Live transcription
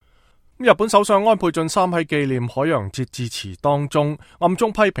日本首相安倍晉三喺紀念海洋節致辭當中，暗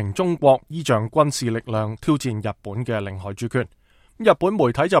中批評中國依仗軍事力量挑戰日本嘅領海主權。日本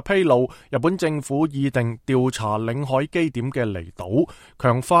媒體就披露，日本政府擬定調查領海基點嘅離島，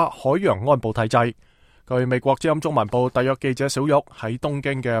強化海洋安保體制。據美國之音中文報特約記者小玉喺東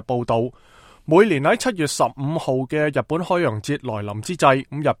京嘅報道，每年喺7月15號嘅日本海洋節來臨之際，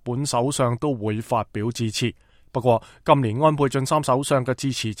日本首相都會發表致辭。不過今年安倍晉三首相嘅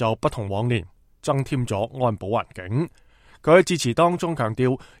致辭就不同往年，增添咗安保環境。佢喺致辭當中強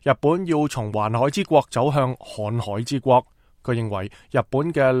調，日本要從環海之國走向看海之國。佢認為日本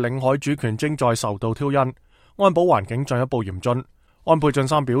嘅領海主權正在受到挑釁，安保環境進一步嚴峻。安倍晉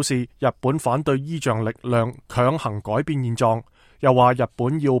三表示，日本反對依仗力量強行改變現狀，又話日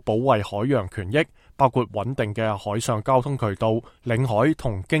本要保衛海洋權益，包括穩定嘅海上交通渠道、領海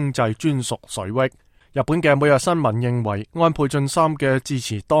同經濟專屬水域。日本嘅每日新聞認為，安倍晉三嘅致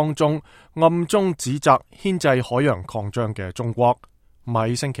辭當中暗中指責牽制海洋擴張嘅中國。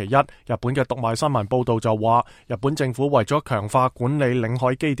喺星期一，日本嘅讀賣新聞報道就話，日本政府為咗強化管理領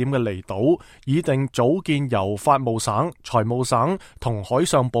海基點嘅離島，擬定組建由法務省、財務省同海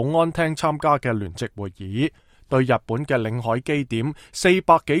上保安廳參加嘅聯席會議，對日本嘅領海基點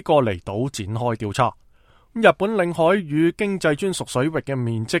400幾個離島展開調查。日本領海與經濟專屬水域嘅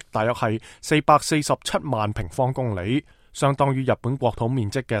面積大約係447萬平方公里，相當於日本國土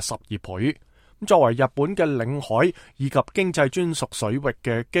面積嘅12倍。作為日本嘅領海以及經濟專屬水域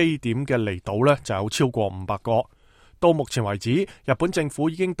嘅基點嘅離島呢，就有超過500個。到目前為止，日本政府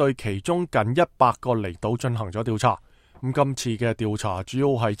已經對其中近100個離島進行咗調查。今次嘅調查主要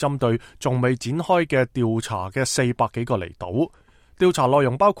係針對仲未展開嘅調查嘅400幾個離島。調查內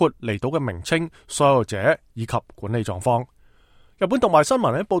容包括離島嘅名稱、所有者以及管理狀況。日本讀賣新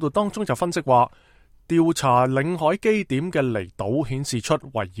聞喺報道當中就分析話，調查領海基點嘅離島顯示出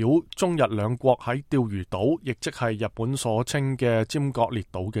圍繞中日兩國喺釣魚島，亦即係日本所稱嘅尖閣列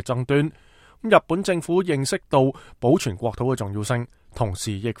島嘅爭端。日本政府認識到保存國土嘅重要性，同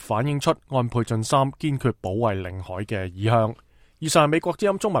時亦反映出安倍晉三堅決保衛領海嘅意向。以上係美國之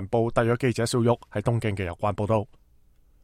音中文報特約記者小玉喺東京嘅有關報道。